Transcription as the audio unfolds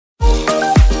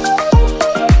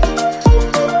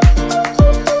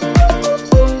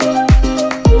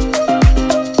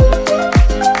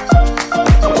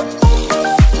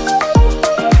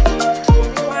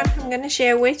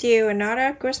share with you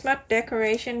another Christmas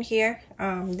decoration here,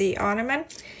 the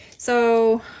ornament.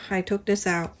 So I took this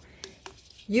out.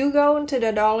 You go into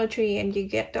the Dollar Tree and you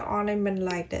get the ornament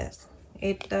like this.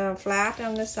 It's flat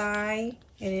on the side.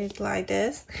 It is like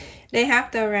this. They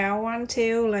have the round one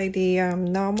too, like the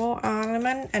normal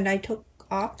ornament, and I took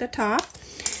off the top.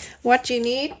 What you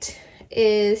need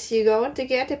is you're going to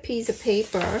get a piece of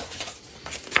paper.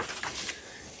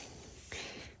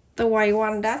 The white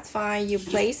one, that's fine. You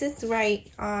place it right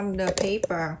on the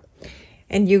paper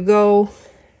and you go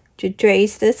to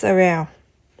trace this around.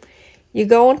 You're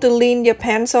going to lean your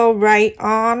pencil right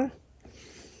on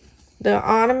the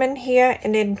ornament here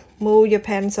and then move your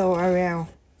pencil around.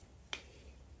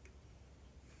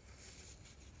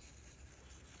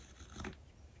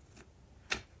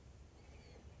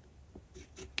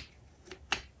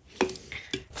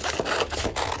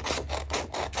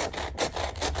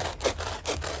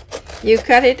 You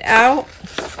cut it out.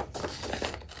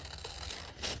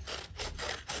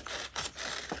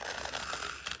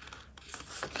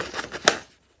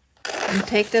 And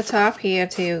take the top here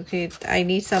too. I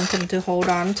need something to hold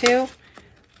on to.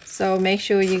 So make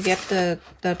sure you get the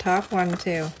top one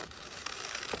too.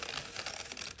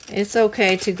 It's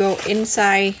okay to go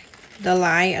inside the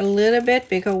line a little bit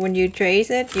because when you trace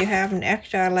it, you have an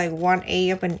extra like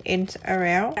 1/8 of an inch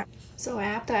around. So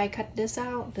after I cut this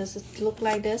out, does it look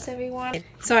like this, everyone?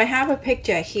 So I have a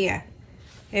picture here,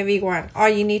 everyone. All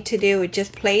you need to do is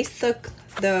just place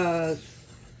the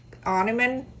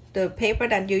ornament, the paper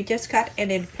that you just cut,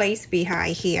 and then place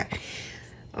behind here.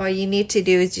 All you need to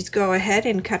do is just go ahead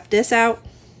and cut this out.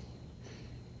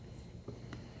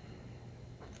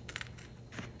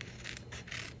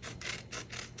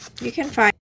 You can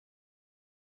find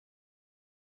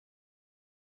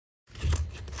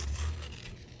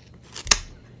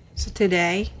so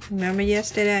today, remember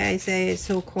yesterday I said it's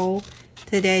so cold.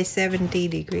 Today 70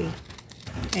 degrees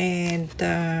and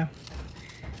the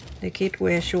kid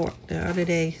wear short. The other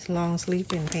day long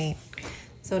sleeping pants.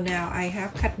 So now I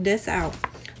have cut this out.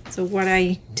 So what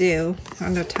I do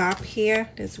on the top here,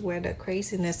 this is where the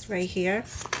craziness right here.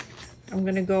 I'm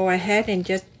gonna go ahead and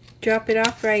just drop it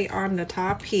off right on the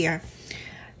top here,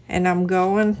 and I'm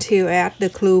going to add the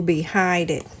glue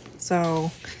behind it.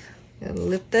 So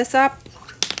lift this up.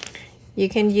 You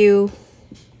can use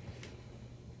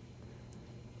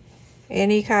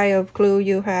any kind of glue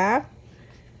you have.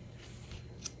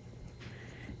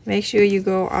 Make sure you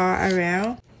go all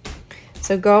around.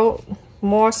 So go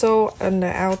more so on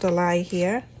the outer line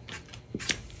here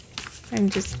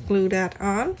and just glue that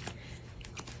on.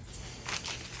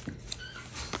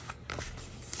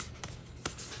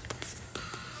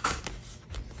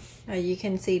 Now you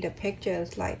can see the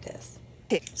pictures like this.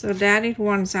 So that is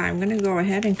one side. I'm gonna go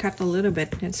ahead and cut a little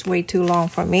bit. It's way too long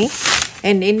for me.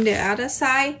 And in the other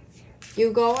side,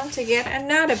 you're going to get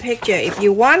another picture if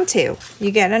you want to.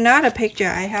 You get another picture.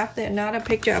 I have another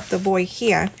picture of the boy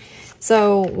here.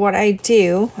 So what I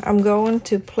do, I'm going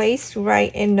to place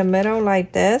right in the middle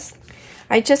like this.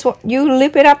 I just want you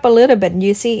lift it up a little bit.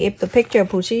 You see if the picture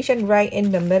position right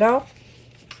in the middle.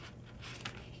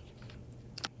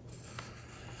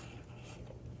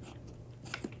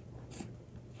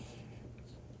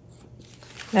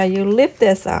 Now you lift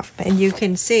this up and you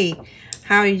can see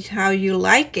how you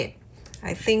like it.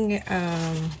 I think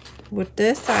with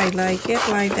this I like it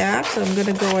like that. So I'm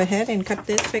gonna go ahead and cut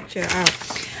this picture out.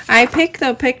 I picked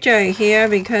the picture here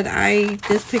because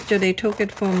this picture they took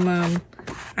it from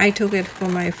I took it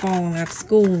from my phone at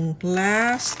school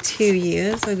last 2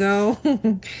 years ago.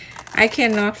 I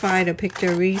cannot find a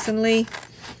picture recently.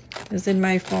 It's in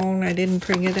my phone. I didn't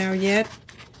print it out yet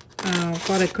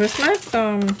for the Christmas.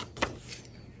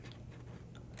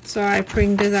 So I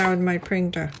printed it out in my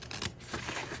printer.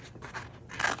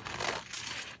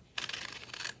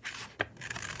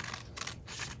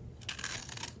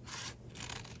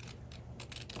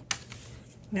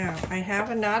 Now I have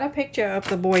another picture of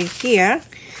the boy here.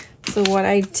 So what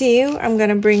I do, I'm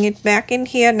gonna bring it back in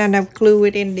here and then I'll glue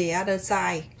it in the other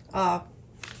side of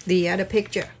the other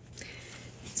picture.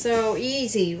 So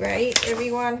easy, right,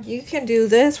 everyone? You can do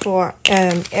this for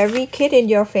every kid in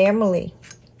your family.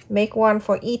 Make one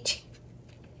for each.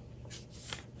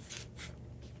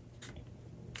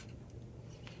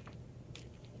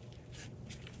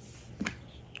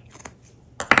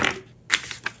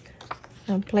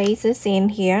 And place this in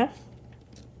here.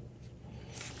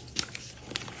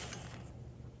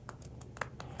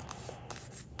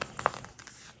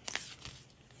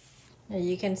 And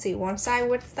you can see one side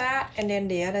with that and then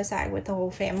the other side with the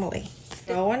whole family.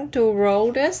 Going to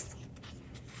roll this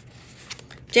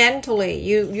gently.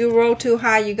 You roll too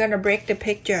high, you're gonna break the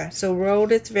picture. So roll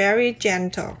this very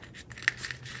gentle.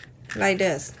 like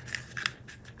this.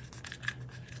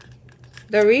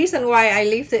 The reason why I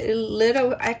leave the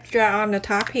little extra on the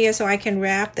top here so I can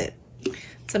wrap it.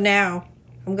 So now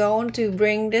I'm going to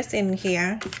bring this in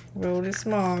here, roll it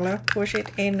smaller, push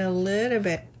it in a little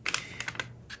bit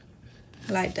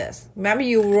like this. Remember,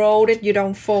 you rolled it, you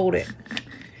don't fold it.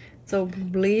 So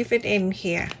leave it in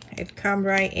here. It come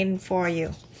right in for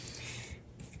you.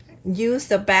 Use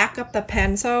the back of the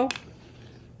pencil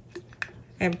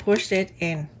and push it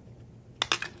in.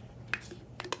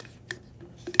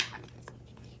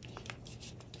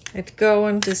 It's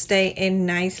going to stay in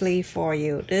nicely for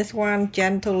you. This one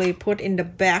gently put in the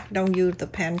back, don't use the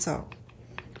pencil.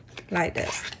 Like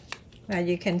this. Now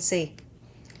you can see.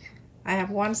 I have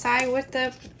one side with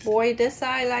the boy this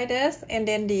side like this, and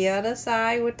then the other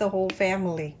side with the whole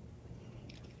family.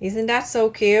 Isn't that so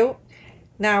cute?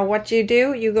 Now what you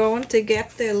do, you're going to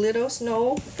get the little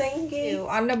snow thingy.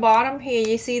 On the bottom here,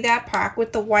 you see that part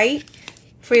with the white?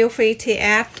 Feel free to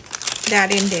add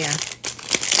that in there.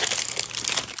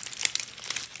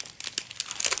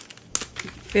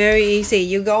 Very easy.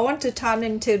 You're going to turn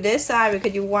into this side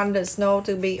because you want the snow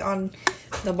to be on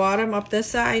the bottom of this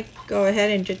side. Go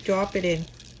ahead and just drop it in.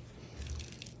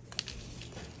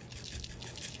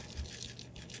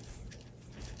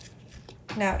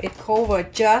 Now it covers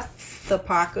just the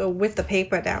part with the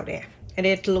paper down there, and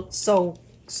it looks so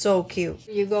cute.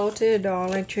 You go to the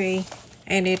Dollar Tree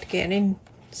and it getting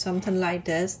something like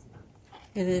this.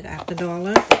 Is it at the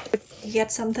dollar? You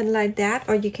get something like that,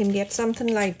 or you can get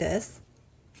something like this.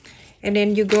 And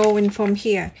then you go in from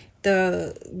here.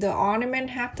 The ornament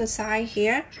have the side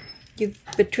here. You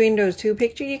between those two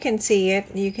pictures, you can see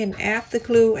it. You can add the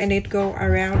glue and it go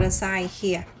around the side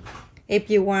here. If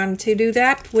you want to do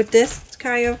that with this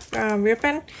kind of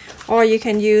ribbon, or you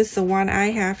can use the one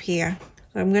I have here.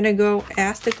 So I'm gonna go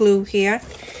add the glue here.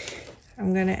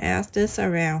 I'm gonna add this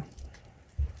around.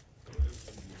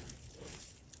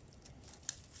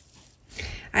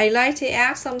 I like to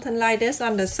add something like this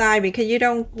on the side because you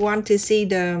don't want to see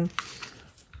the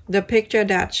picture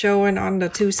that's showing on the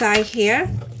two sides here.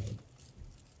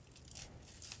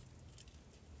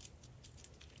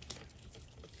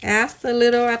 Add a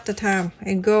little at the top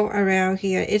and go around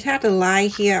here. It has a line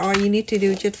here. All you need to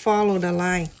do is just follow the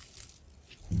line.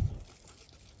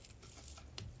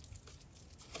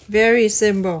 Very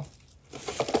simple.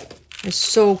 It's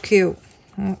so cute.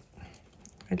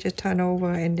 I just turn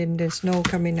over and then there's snow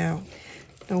coming out.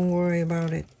 Don't worry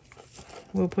about it.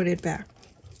 We'll put it back.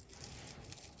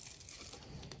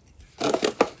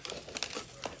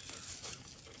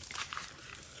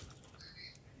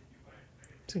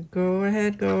 So go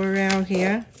ahead, go around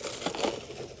here.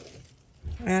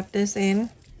 Add this in.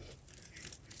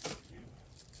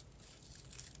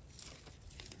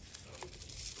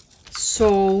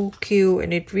 So cute,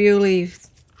 and it really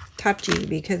touchy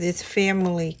because it's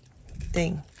family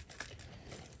thing.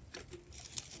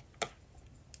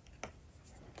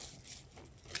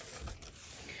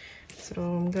 So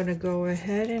I'm gonna go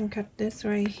ahead and cut this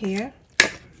right here.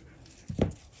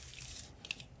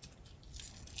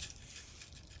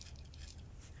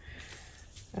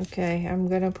 Okay, I'm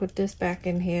gonna put this back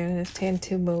in here. It tend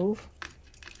to move.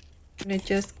 I'm gonna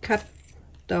just cut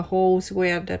the holes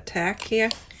where the tack here,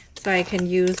 so I can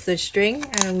use the string.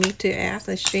 I don't need to add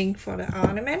the string for the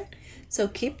ornament. So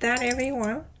keep that,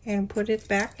 everyone, and put it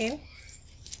back in.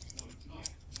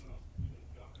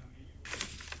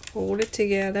 Hold it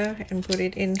together and put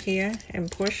it in here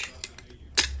and push.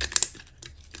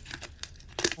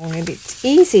 And it's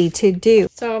easy to do.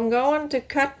 So I'm going to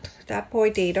cut that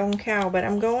pointy, don't count, but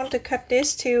I'm going to cut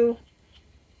this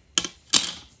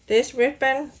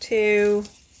ribbon to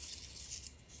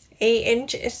 8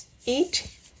 inches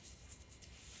each.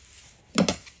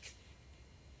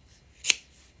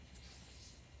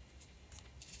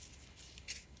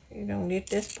 You don't need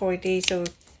this pointy, so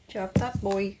chop that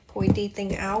pointy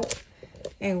thing out.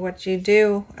 And what you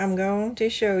do, I'm going to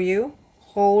show you.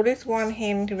 Hold this one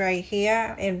hand right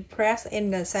here and press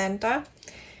in the center.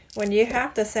 When you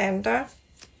have the center,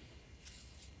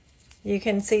 you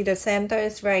can see the center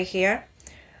is right here.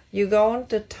 You're going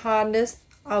to turn this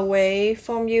away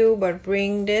from you, but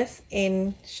bring this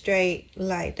in straight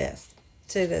like this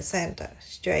to the center,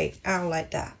 straight out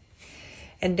like that.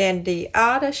 And then the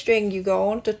other string you're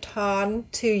going to turn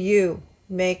to you.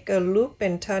 Make a loop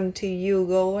and turn to you,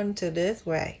 going to this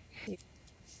way.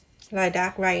 Like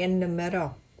that, right in the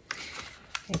middle.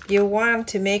 If you want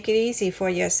to make it easy for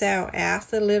yourself, add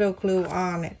a little glue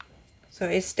on it. So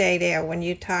it stay there. When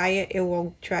you tie it, it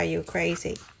won't drive you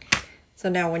crazy. So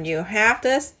now when you have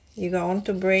this, you're going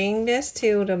to bring this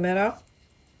to the middle.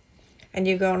 And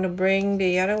you're going to bring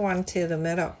the other one to the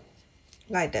middle.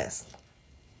 like this.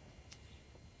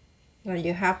 When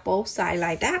you have both sides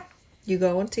like that, you're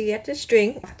going to get the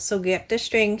string. So get the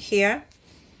string here,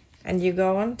 and you're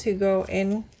going to go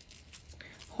in.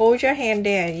 Hold your hand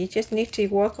there. You just need to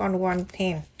work on one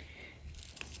hand.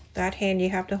 That hand you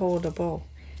have to hold the bow,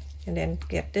 and then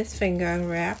get this finger,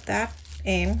 wrap that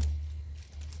end,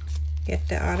 get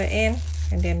the other end,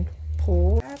 and then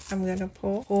pull. I'm gonna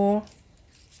pull.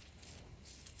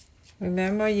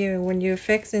 Remember, when you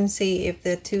fix and see if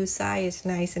the two sides is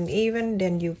nice and even,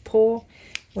 then you pull.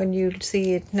 When you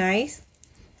see it nice,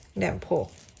 then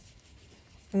pull.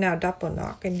 Now double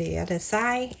knock in the other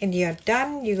side, and you're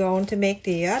done. You're going to make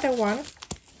the other one.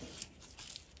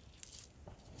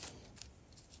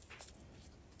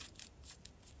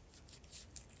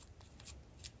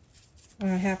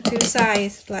 I have two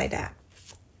sides like that.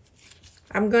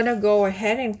 I'm gonna go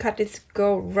ahead and cut it,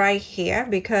 go right here,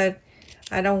 because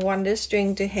I don't want this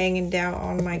string to hanging down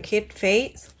on my kid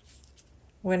face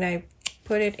when I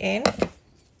put it in.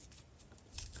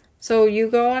 So you're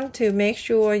going to make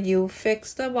sure you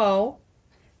fix the bow,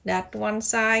 that one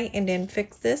side, and then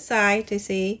fix this side to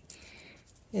see,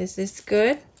 is this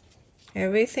good?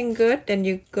 Everything good? Then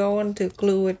you're going to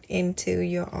glue it into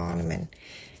your ornament,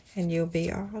 and you'll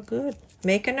be all good.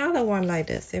 Make another one like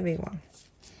this, everyone.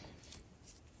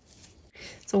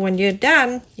 So when you're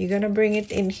done, you're gonna bring it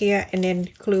in here and then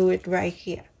glue it right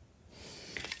here.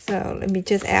 So let me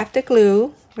just add the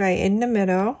glue right in the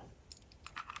middle.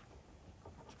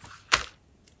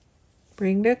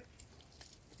 Bring the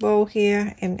bow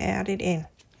here and add it in.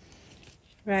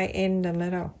 Right in the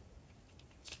middle.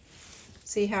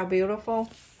 See how beautiful?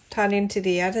 Turn into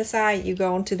the other side. You're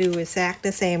going to do exactly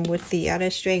the same with the other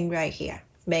string right here.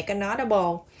 Make another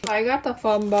bow. I got the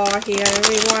foam bar here,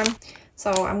 everyone.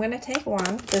 So I'm going to take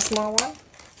one, the small one,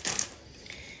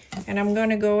 and I'm going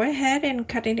to go ahead and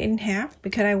cut it in half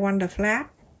because I want the flat.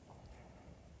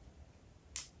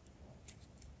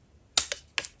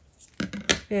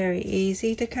 Very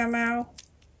easy to come out.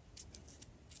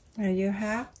 Now you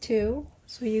have two.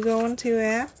 So you're going to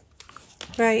add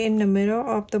right in the middle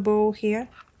of the bowl here.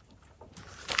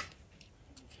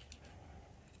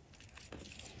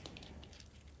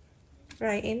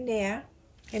 Right in there.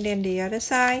 And then the other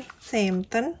side, same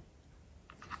thing.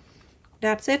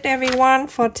 That's it, everyone,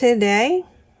 for today.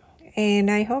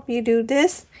 And I hope you do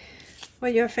this for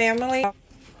your family.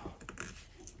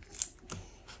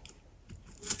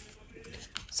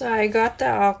 So I got the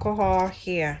alcohol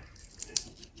here.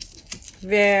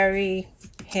 Very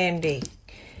handy.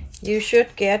 You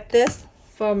should get this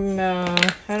from,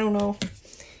 I don't know.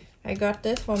 I got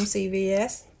this from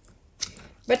CVS.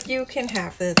 But you can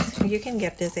have this. You can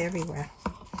get this everywhere.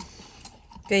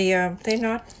 They're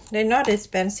not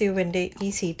expensive and they're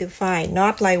easy to find.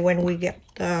 Not like when we get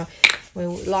when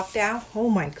we locked down. Oh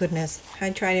my goodness!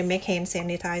 I try to make hand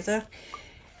sanitizer,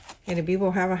 and the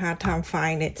people have a hard time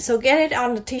finding it. So get it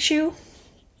on the tissue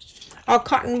or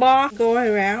cotton ball. Go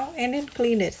around and then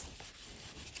clean it.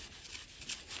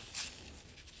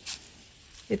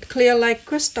 It's clear like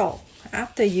crystal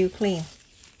after you clean.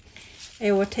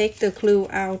 It will take the glue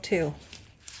out too.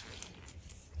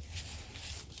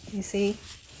 You see?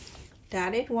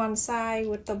 That is one side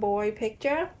with the boy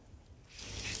picture,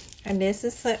 and this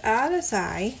is the other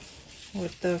side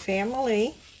with the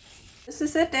family. This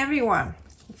is it, everyone.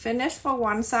 Finished for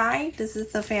one side. This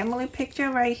is the family picture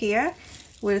right here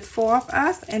with 4 of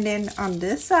us, and then on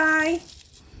this side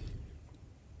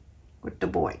with the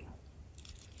boy.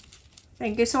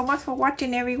 Thank you so much for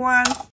watching, everyone.